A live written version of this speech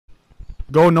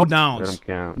Go no Let downs. them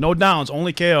count. No downs,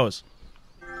 only KOs.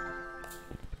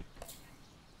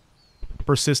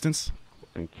 Persistence.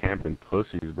 And camping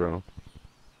pussies, bro.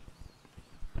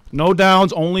 No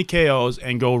downs, only KOs,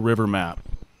 and go river map.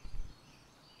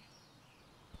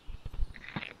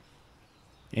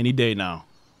 Any day now.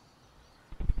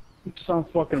 You sound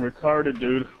fucking retarded,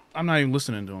 dude. I'm not even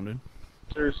listening to him, dude.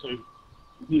 Seriously.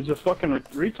 He's a fucking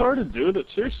retarded, dude.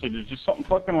 Seriously, there's just something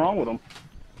fucking wrong with him.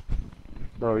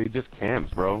 Bro, he just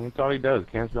camps, bro. That's all he does.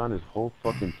 Camps on his whole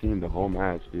fucking team the whole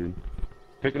match, dude.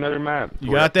 Pick another map.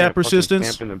 You got that,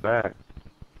 Persistence? Camp in the back.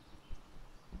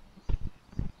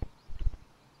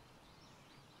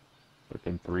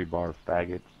 Fucking 3-bar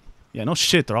faggots. Yeah, no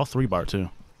shit. They're all 3-bar, too.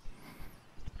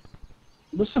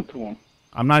 Listen to him.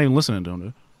 I'm not even listening to him,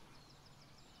 dude.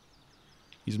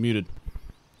 He's muted.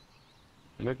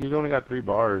 Look, he's only got 3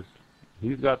 bars.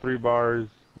 He's got 3 bars.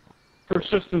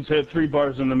 Persistence had 3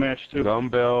 bars in the match, too.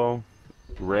 Dumbbell,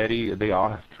 Ready, they all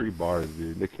have 3 bars,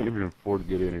 dude. They can't even afford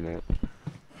good internet.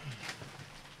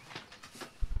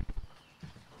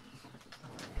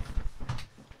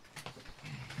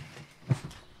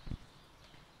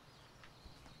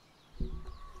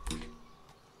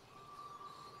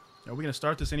 Are we going to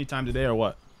start this anytime today or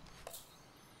what?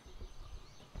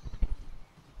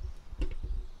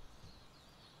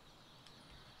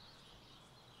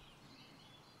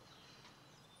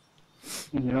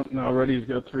 Yep, now Reddy's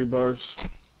got 3 bars.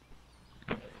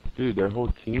 Dude, their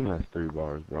whole team has 3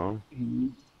 bars, bro. Mm-hmm.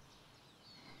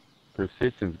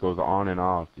 Persistence goes on and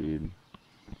off, dude.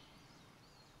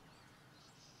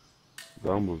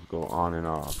 Dumbles go on and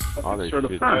off. All their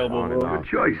shit's on and off. Good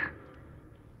choice.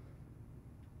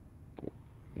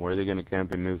 Where are they gonna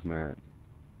camp in Newsmat?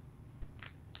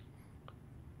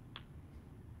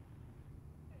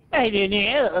 I don't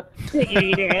know.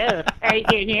 I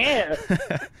don't know.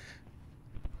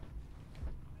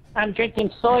 I'm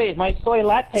drinking soy, my soy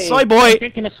latte. Soy boy. I'm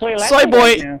drinking a soy latte. Soy boy.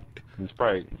 Right now. He's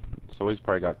probably, so he's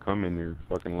probably got cum in your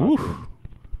fucking latte. Oof.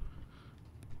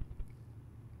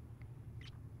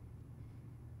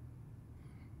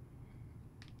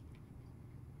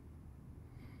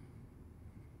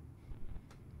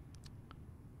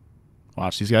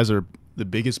 Watch, these guys are the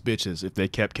biggest bitches if they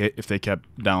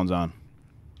kept downs on,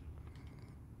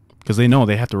 because they know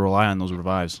they have to rely on those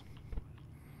revives.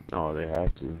 Oh, they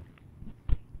have to.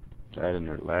 That and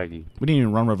they're laggy. We didn't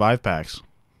even run revive packs.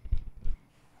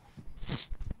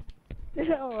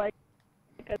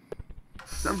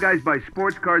 Some guys buy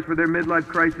sports cars for their midlife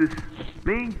crisis.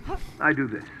 Me, I do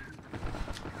this.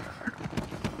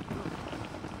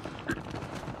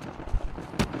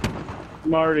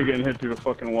 I'm already getting hit through the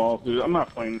fucking walls, dude. I'm not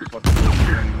playing this fucking game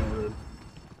anymore, dude.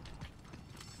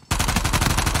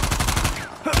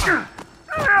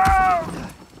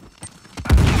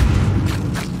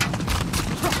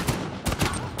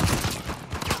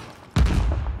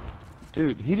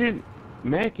 Dude, he didn't.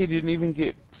 Mackey didn't even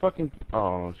get fucking.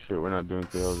 Oh shit, we're not doing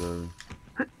kills.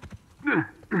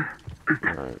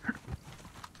 Alright.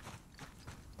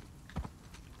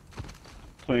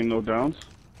 Playing no downs.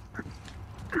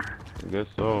 I guess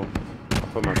so. I'll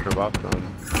put my crevasse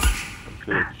on. I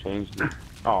should have changed it.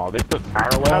 Oh, they put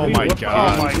power weapon. Oh my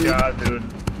god. Oh my god, dude.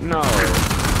 No.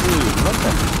 Dude, what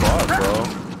the fuck, bro?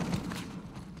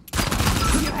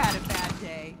 You had a bad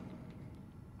day.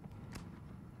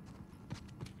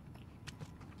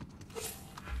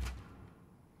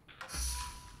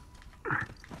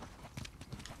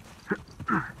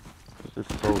 This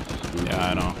is so stupid. Yeah,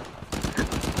 I know.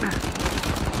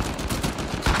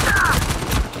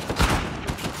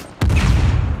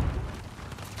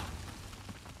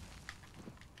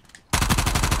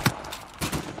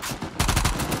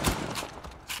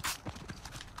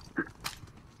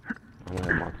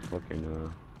 I'm not fucking,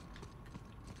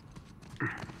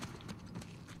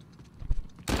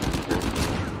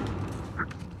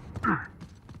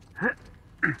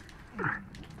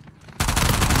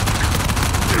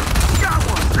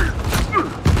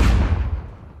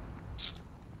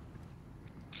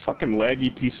 Fucking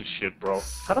laggy piece of shit, bro.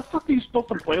 How the fuck are you supposed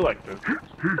to play like this?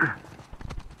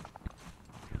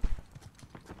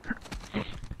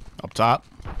 Up top.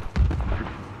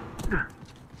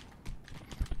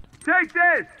 Take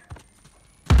this!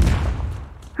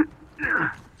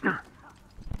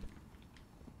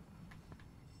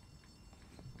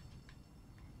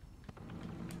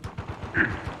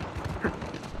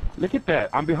 Look at that.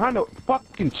 I'm behind a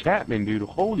fucking Chapman, dude.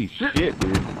 Holy shit,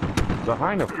 dude.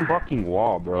 Behind a fucking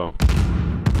wall, bro.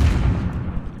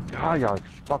 God, y'all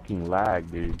fucking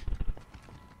lag, dude.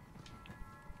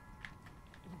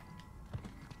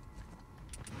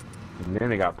 And then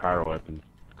they got power weapons.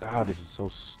 God, this is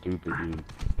so stupid, dude.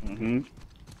 Mm-hmm.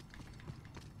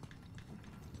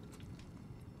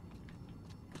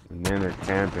 And then they're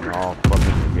camping all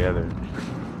fucking together.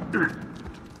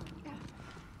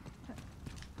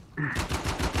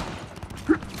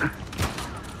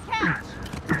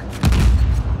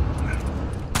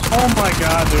 Oh my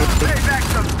god, dude. Hey, back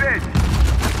some fish!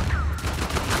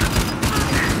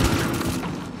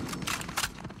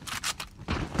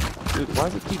 Dude, why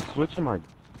does he keep switching my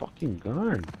fucking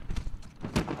gun?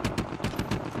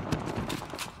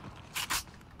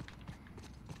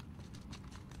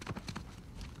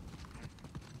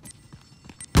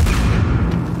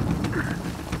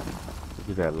 Look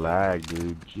at that lag,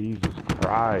 dude. Jesus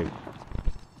Christ.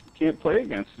 Can't play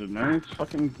against it, man. It's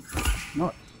fucking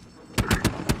nuts.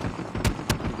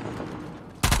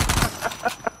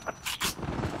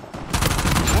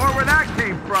 More where that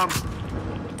came from.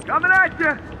 Coming at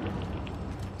you!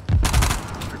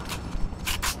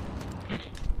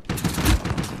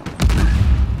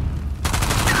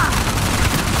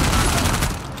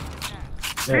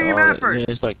 Team effort!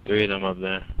 There's like 3 of them up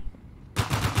there.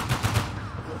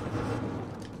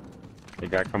 They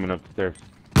got coming upstairs.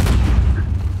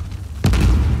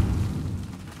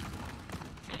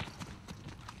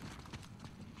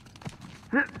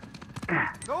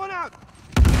 Going out!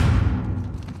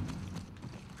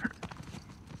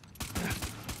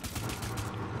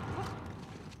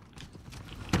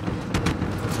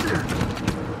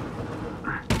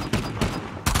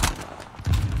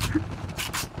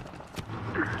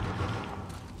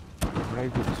 Why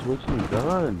is it switching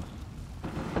guns?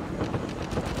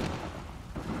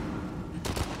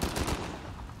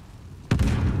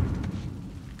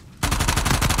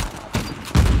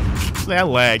 That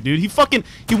lag, dude. He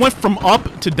went from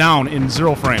up to down in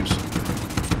 0 frames.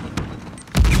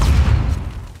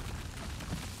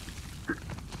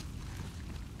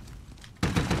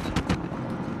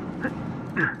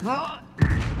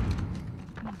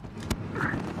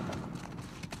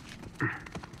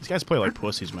 These guys play like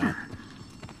pussies, man.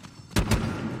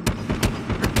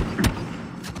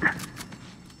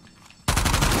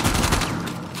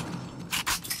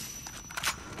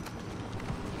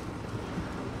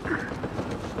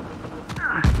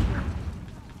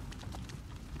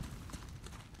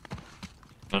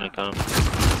 Gonna come.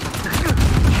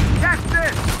 Catch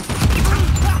this!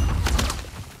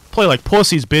 Play like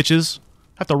pussies, bitches.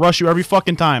 Have to rush you every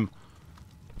fucking time.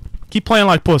 Keep playing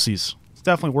like pussies. It's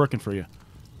definitely working for you.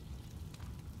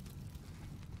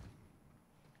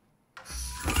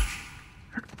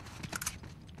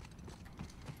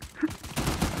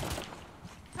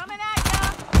 Coming at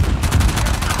ya!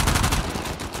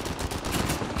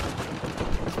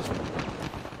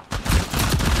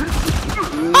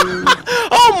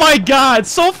 Oh my god!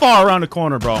 So far around the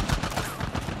corner, bro.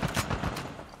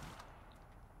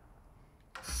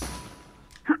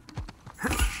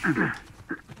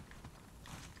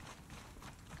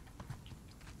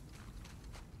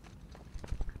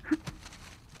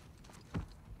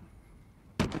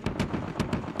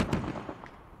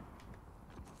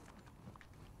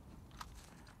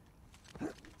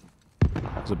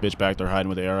 There's a bitch back there hiding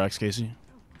with the ARX, Casey.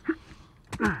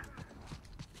 He's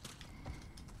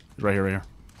right here, right here.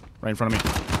 Right in front of me.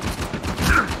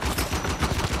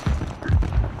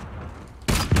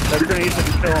 That grenade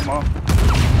didn't kill him off.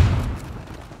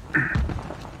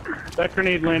 That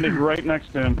grenade landed right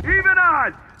next to him. Even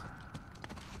odds!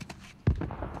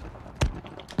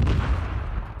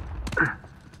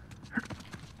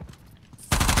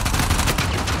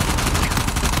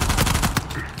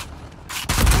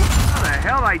 How the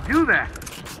hell I do that?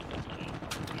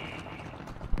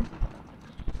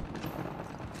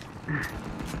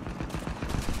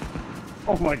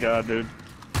 Oh my god, dude.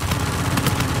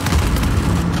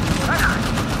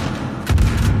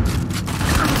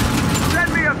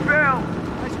 Send me a bill!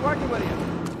 Nice working with you.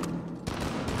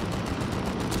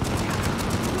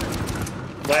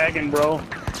 Lagging, bro.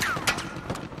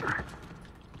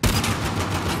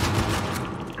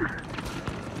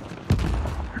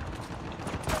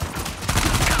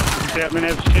 Chapman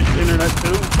has shit internet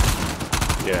too?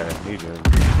 Yeah, he does.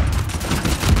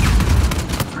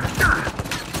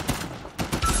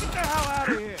 Get the hell out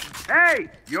of here. Hey,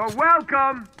 you're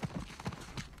welcome!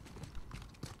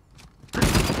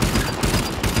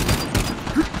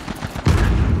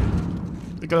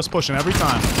 They got us pushing every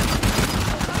time.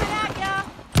 Coming at ya!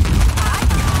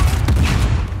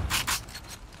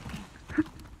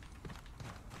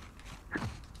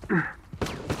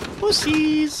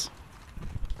 Pussies!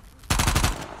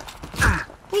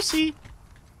 Pussy!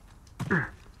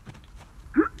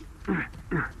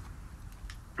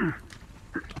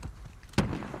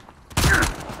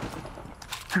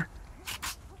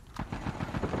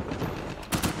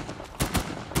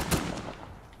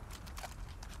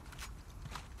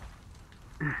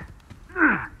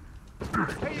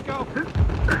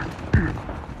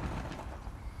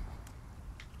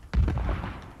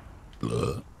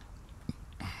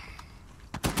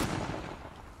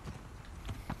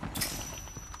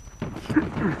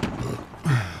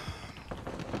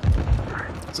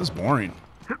 This is boring.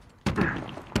 All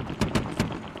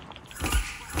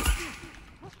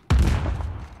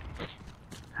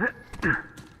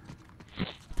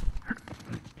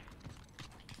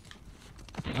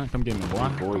right, come get me, boy.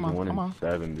 Boys Come on, 1 come on. and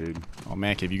 7, dude. Oh,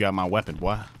 man cave, you got my weapon,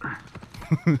 boy.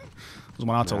 There's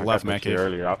one out to the left, man cave.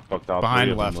 Earlier, I fucked all Behind,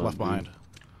 three of left, them left up, behind. dude.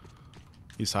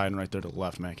 He's hiding right there to the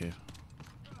left, man cave.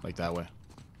 Like that way.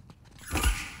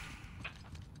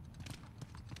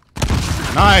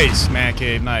 Nice, man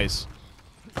cave, nice.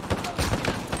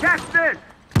 Catch this!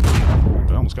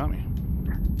 That almost got me.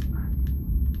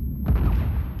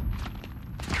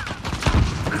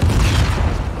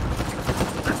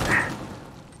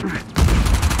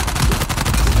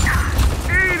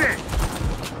 Eat it!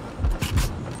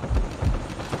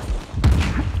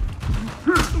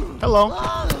 Hello.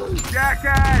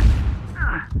 Jackass!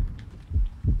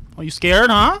 Oh, you scared,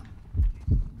 huh?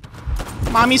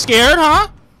 Mommy scared, huh?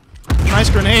 Nice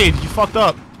grenade. You fucked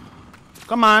up.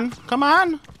 Come on. Come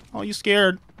on. Oh, you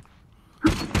scared.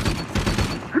 Oh,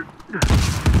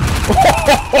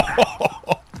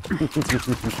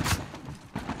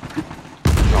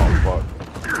 fuck.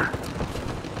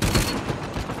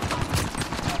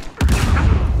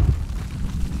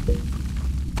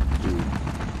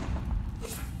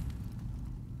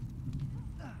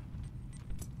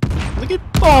 Look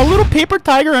at little paper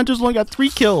tiger hunter's only got 3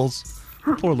 kills.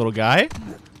 Poor little guy.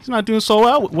 He's not doing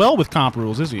so well with comp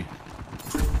rules, is he?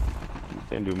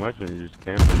 Can't do much when you just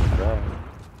camping and die.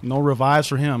 No revives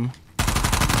for him.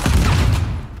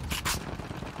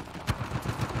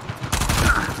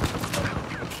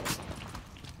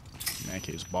 Man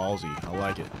cave's ballsy. I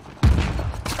like it.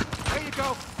 There you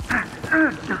go.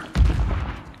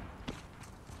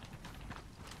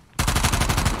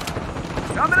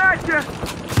 Coming at you!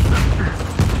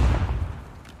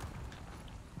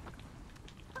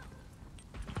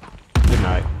 Good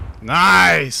night.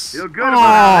 Nice. Feel good about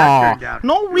how that turned out.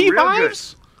 No Feel real good.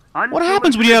 revives. What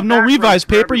happens when you have no revives,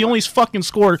 paper? You only fucking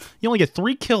scored. You only get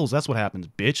 3 kills. That's what happens,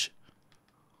 bitch.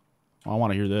 Oh, I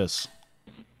want to hear this.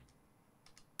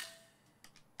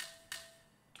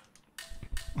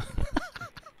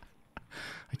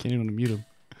 I can't even mute him.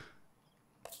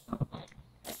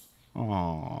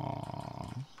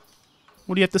 Aww.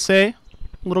 What do you have to say,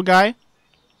 little guy?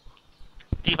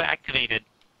 Diva activated.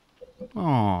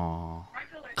 Aww.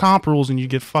 Comp rules and you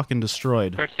get fucking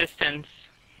destroyed. Persistence.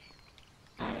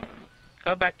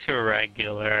 Go back to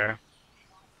regular.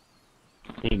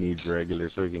 He needs regular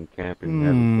so he can camp and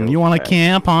have his You kills want to back.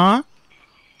 camp, huh?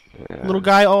 Yeah. Little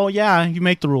guy, oh yeah, you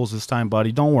make the rules this time,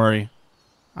 buddy. Don't worry.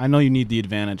 I know you need the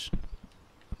advantage.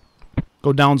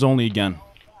 Go downs only again.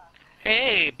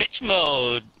 Hey, bitch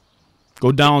mode.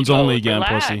 Go downs Bitch only mode, again,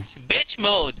 relax. pussy. Bitch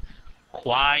mode.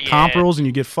 Quiet. Comp rules and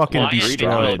you get fucking Quiet. 3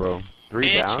 destroyed. down, bro. 3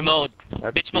 Bitch down? mode.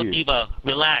 That's Bitch mode huge. diva.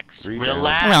 Relax. 3 down.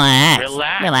 Relax.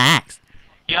 Relax.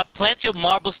 You have plenty of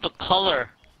marbles to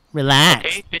color. Relax.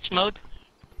 Okay, bitch mode.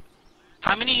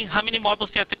 How many marbles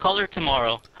do you have to color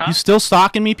tomorrow? Huh? You still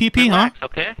stalking me, PeePee, huh? Relax,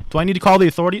 okay? Do I need to call the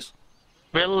authorities?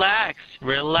 Relax.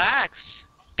 Relax.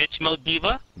 Bitch mode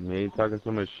diva. Man, he's talking so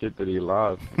much shit that he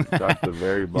lost. He got to the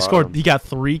very bottom. He scored. He got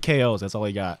 3 KOs. That's all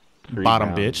he got. 3 Bottom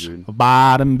downs, bitch. dude.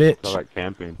 Bottom bitch. It's all like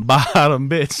camping. Bottom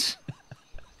bitch.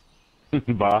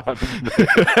 Bottom.